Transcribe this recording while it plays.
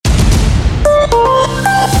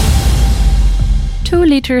2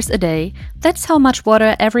 liters a day, that's how much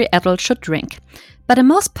water every adult should drink. But in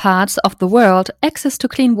most parts of the world, access to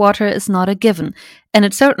clean water is not a given, and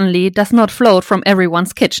it certainly does not float from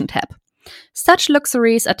everyone's kitchen tap. Such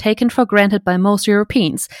luxuries are taken for granted by most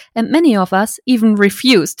Europeans, and many of us even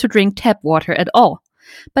refuse to drink tap water at all.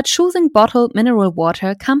 But choosing bottled mineral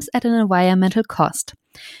water comes at an environmental cost.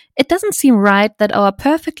 It doesn't seem right that our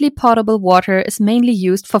perfectly potable water is mainly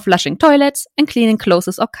used for flushing toilets and cleaning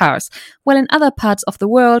clothes or cars, while in other parts of the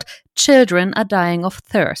world, children are dying of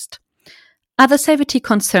thirst. Are the safety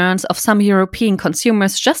concerns of some European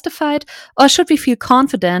consumers justified, or should we feel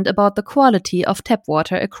confident about the quality of tap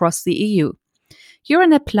water across the EU?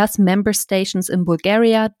 Euronet Plus member stations in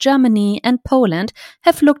Bulgaria, Germany, and Poland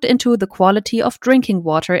have looked into the quality of drinking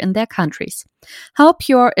water in their countries. How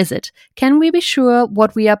pure is it? Can we be sure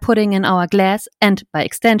what we are putting in our glass and, by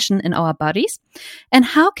extension, in our bodies? And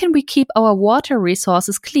how can we keep our water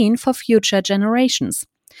resources clean for future generations?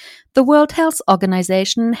 The World Health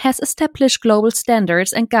Organization has established global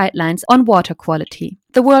standards and guidelines on water quality.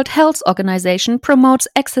 The World Health Organization promotes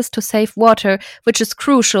access to safe water, which is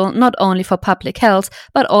crucial not only for public health,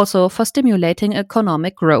 but also for stimulating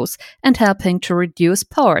economic growth and helping to reduce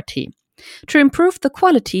poverty. To improve the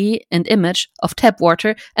quality and image of tap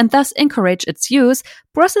water and thus encourage its use,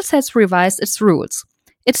 Brussels has revised its rules.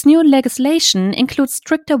 Its new legislation includes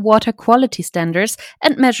stricter water quality standards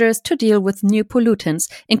and measures to deal with new pollutants,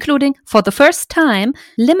 including, for the first time,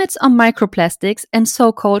 limits on microplastics and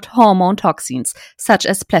so-called hormone toxins, such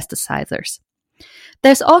as plasticizers.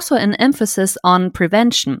 There's also an emphasis on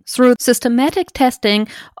prevention through systematic testing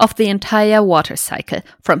of the entire water cycle,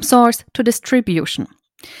 from source to distribution.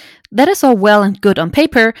 That is all well and good on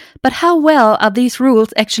paper, but how well are these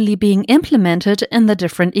rules actually being implemented in the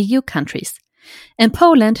different EU countries? In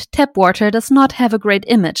Poland, tap water does not have a great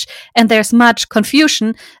image, and there's much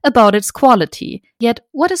confusion about its quality. Yet,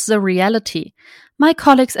 what is the reality? My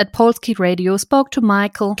colleagues at Polski Radio spoke to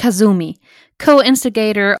Michael Kazumi,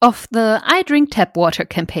 co-instigator of the I Drink Tap Water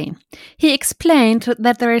campaign. He explained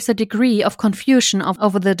that there is a degree of confusion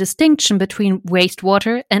over the distinction between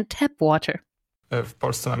wastewater and tap water.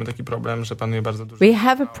 We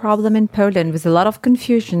have a problem in Poland with a lot of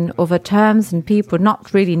confusion over terms and people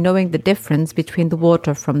not really knowing the difference between the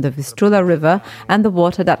water from the Vistula River and the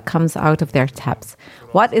water that comes out of their taps.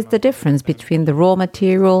 What is the difference between the raw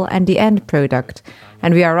material and the end product?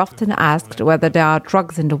 And we are often asked whether there are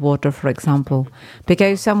drugs in the water, for example,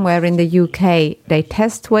 because somewhere in the UK they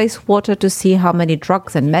test wastewater to see how many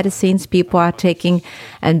drugs and medicines people are taking,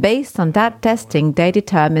 and based on that testing they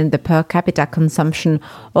determine the per capita consumption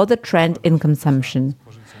or the trend in consumption.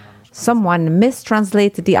 Someone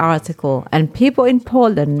mistranslated the article, and people in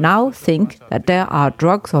Poland now think that there are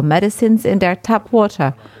drugs or medicines in their tap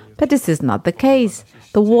water. But this is not the case.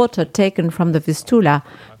 The water taken from the Vistula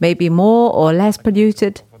may be more or less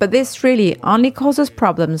polluted, but this really only causes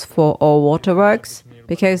problems for our waterworks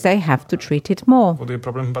because they have to treat it more.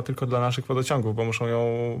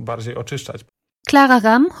 Klara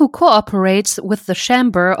Ram, who cooperates with the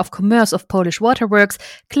Chamber of Commerce of Polish Waterworks,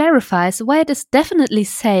 clarifies why it is definitely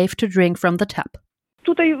safe to drink from the tap.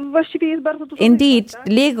 Indeed,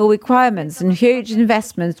 legal requirements and huge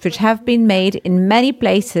investments which have been made in many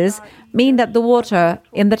places mean that the water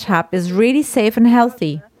in the tap is really safe and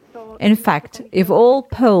healthy. In fact, if all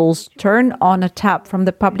Poles turn on a tap from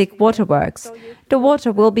the public waterworks, the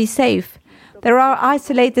water will be safe. There are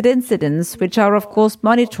isolated incidents which are of course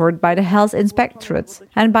monitored by the health inspectorates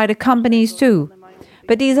and by the companies too.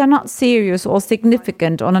 But these are not serious or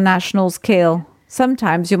significant on a national scale.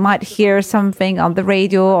 Sometimes you might hear something on the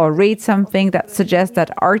radio or read something that suggests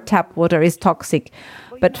that our tap water is toxic.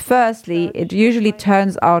 But firstly, it usually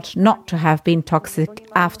turns out not to have been toxic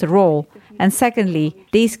after all. And secondly,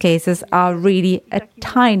 these cases are really a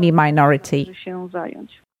tiny minority.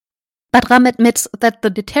 But Ram admits that the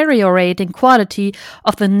deteriorating quality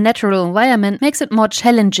of the natural environment makes it more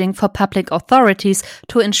challenging for public authorities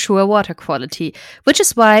to ensure water quality, which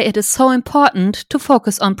is why it is so important to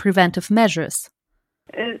focus on preventive measures.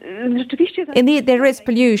 Indeed, there is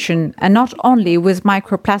pollution, and not only with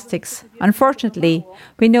microplastics. Unfortunately,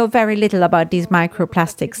 we know very little about these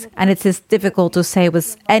microplastics, and it is difficult to say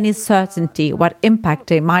with any certainty what impact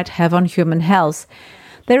they might have on human health.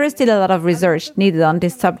 There is still a lot of research needed on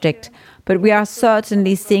this subject, but we are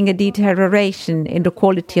certainly seeing a deterioration in the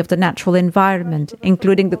quality of the natural environment,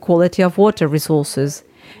 including the quality of water resources.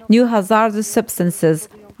 New hazardous substances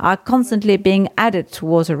are constantly being added to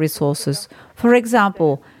water resources. For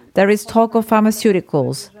example, there is talk of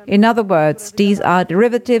pharmaceuticals. In other words, these are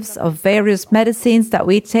derivatives of various medicines that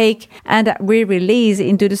we take and that we release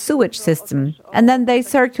into the sewage system, and then they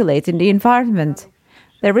circulate in the environment.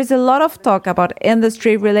 There is a lot of talk about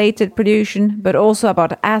industry-related pollution, but also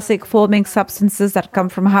about acid-forming substances that come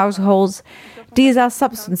from households. These are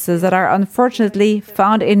substances that are unfortunately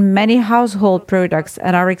found in many household products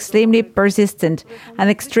and are extremely persistent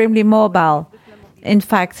and extremely mobile. In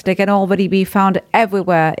fact, they can already be found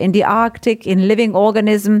everywhere, in the Arctic, in living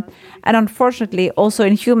organisms, and unfortunately also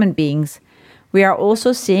in human beings. We are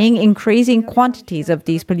also seeing increasing quantities of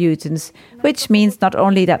these pollutants, which means not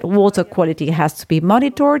only that water quality has to be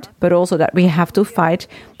monitored, but also that we have to fight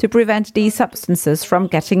to prevent these substances from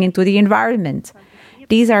getting into the environment.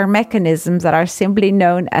 These are mechanisms that are simply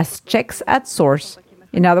known as checks at source.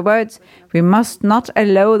 In other words, we must not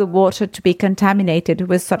allow the water to be contaminated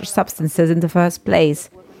with such substances in the first place.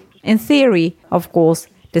 In theory, of course,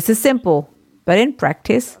 this is simple, but in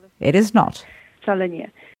practice, it is not.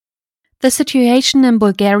 The situation in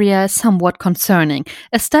Bulgaria is somewhat concerning.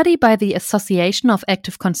 A study by the Association of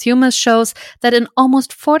Active Consumers shows that in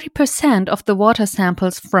almost 40% of the water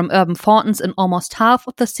samples from urban fountains in almost half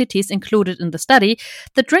of the cities included in the study,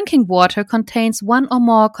 the drinking water contains one or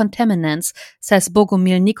more contaminants, says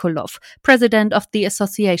Bogomil Nikolov, president of the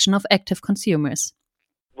Association of Active Consumers.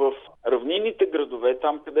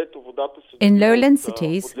 In lowland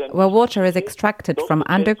cities, where water is extracted from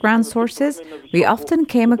underground sources, we often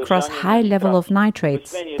came across high level of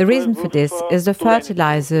nitrates. The reason for this is the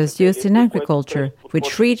fertilizers used in agriculture,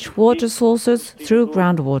 which reach water sources through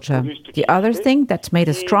groundwater. The other thing that made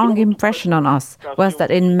a strong impression on us was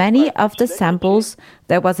that in many of the samples,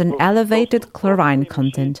 there was an elevated chlorine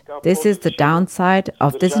content. This is the downside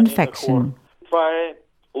of disinfection.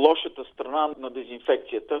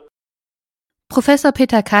 Professor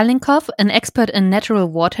Peter Kalinkov, an expert in natural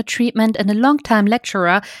water treatment and a long-time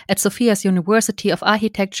lecturer at Sophia's University of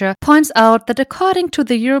Architecture, points out that according to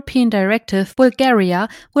the European directive, Bulgaria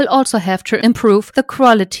will also have to improve the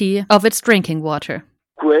quality of its drinking water.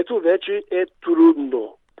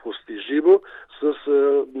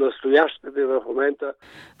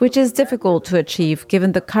 Which is difficult to achieve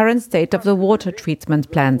given the current state of the water treatment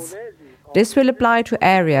plants. This will apply to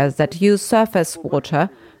areas that use surface water,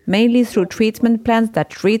 mainly through treatment plants that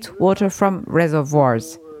treat water from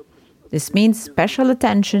reservoirs. This means special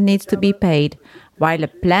attention needs to be paid while a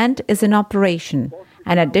plant is in operation,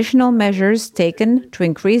 and additional measures taken to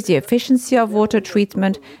increase the efficiency of water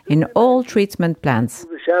treatment in all treatment plants.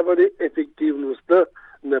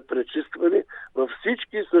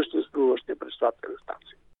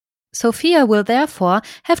 Sofia will therefore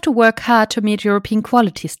have to work hard to meet European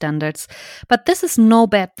quality standards. But this is no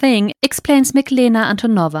bad thing, explains Miklena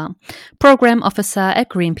Antonova, program officer at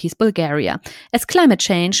Greenpeace Bulgaria, as climate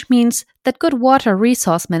change means that good water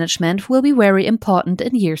resource management will be very important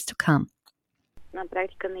in years to come.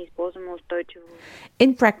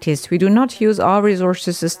 In practice, we do not use our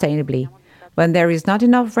resources sustainably. When there is not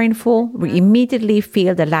enough rainfall, we immediately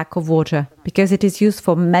feel the lack of water because it is used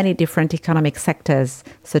for many different economic sectors,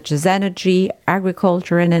 such as energy,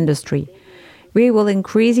 agriculture, and industry. We will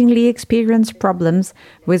increasingly experience problems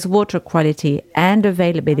with water quality and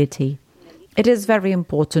availability. It is very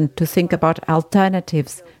important to think about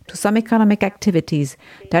alternatives to some economic activities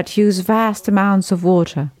that use vast amounts of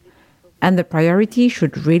water. And the priority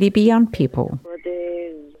should really be on people.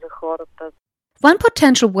 One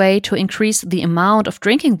potential way to increase the amount of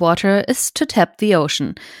drinking water is to tap the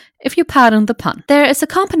ocean, if you pardon the pun. There is a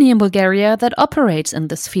company in Bulgaria that operates in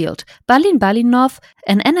this field. Balin Balinov,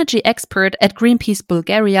 an energy expert at Greenpeace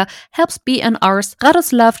Bulgaria, helps BNR's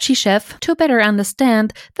Radoslav Chishev to better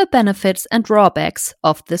understand the benefits and drawbacks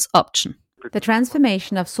of this option. The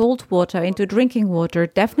transformation of salt water into drinking water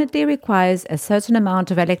definitely requires a certain amount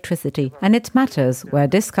of electricity, and it matters where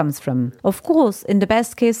this comes from. Of course, in the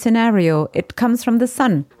best case scenario, it comes from the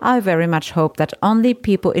sun. I very much hope that only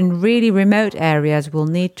people in really remote areas will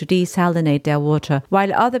need to desalinate their water,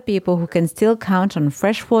 while other people who can still count on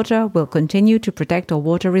fresh water will continue to protect our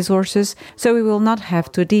water resources, so we will not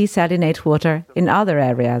have to desalinate water in other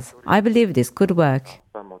areas. I believe this could work.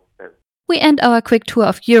 We end our quick tour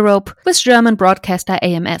of Europe with German broadcaster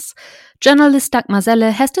AMS. Journalist Dagmar Selle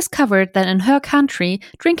has discovered that in her country,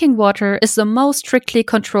 drinking water is the most strictly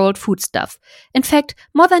controlled foodstuff. In fact,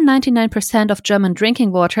 more than 99% of German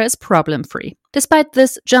drinking water is problem-free. Despite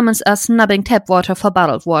this, Germans are snubbing tap water for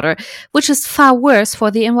bottled water, which is far worse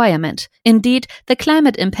for the environment. Indeed, the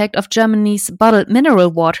climate impact of Germany's bottled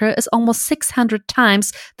mineral water is almost 600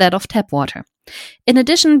 times that of tap water. In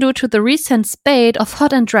addition, due to the recent spate of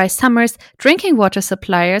hot and dry summers, drinking water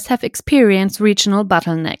suppliers have experienced regional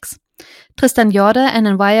bottlenecks. Tristan Jorde, an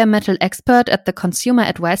environmental expert at the Consumer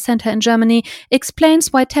Advice Center in Germany,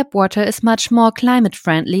 explains why tap water is much more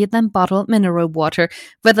climate-friendly than bottled mineral water,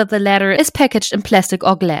 whether the latter is packaged in plastic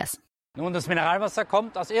or glass. Nun, das Mineralwasser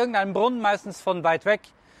kommt aus irgendeinem Brunnen, meistens von weit weg,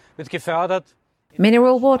 wird gefördert.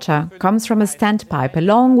 Mineral water comes from a standpipe a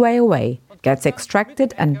long way away, gets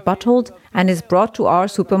extracted and bottled, and is brought to our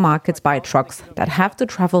supermarkets by trucks that have to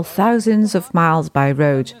travel thousands of miles by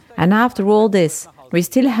road. And after all this, we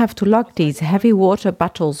still have to lug these heavy water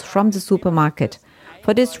bottles from the supermarket.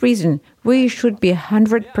 For this reason, we should be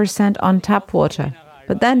 100% on tap water.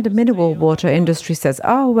 But then the mineral water industry says,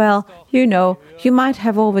 oh, well, you might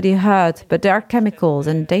have already heard, but there are chemicals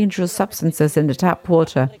and dangerous substances in the tap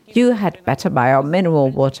water. You had better buy our mineral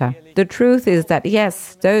water. The truth is that,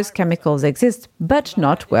 yes, those chemicals exist, but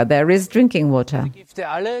not where there is drinking water. Gifte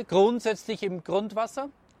alle grundsätzlich im Grundwasser,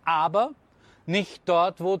 aber nicht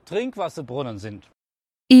dort, wo Trinkwasserbrunnen sind.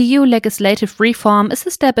 EU legislative reform is a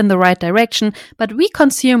step in the right direction, but we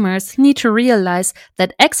consumers need to realize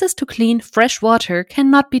that access to clean, fresh water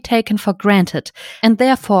cannot be taken for granted, and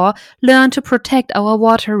therefore learn to protect our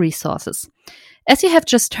water resources. As you have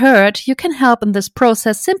just heard, you can help in this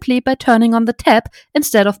process simply by turning on the tap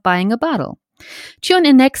instead of buying a bottle. Tune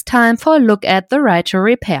in next time for a look at the right to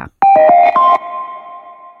repair.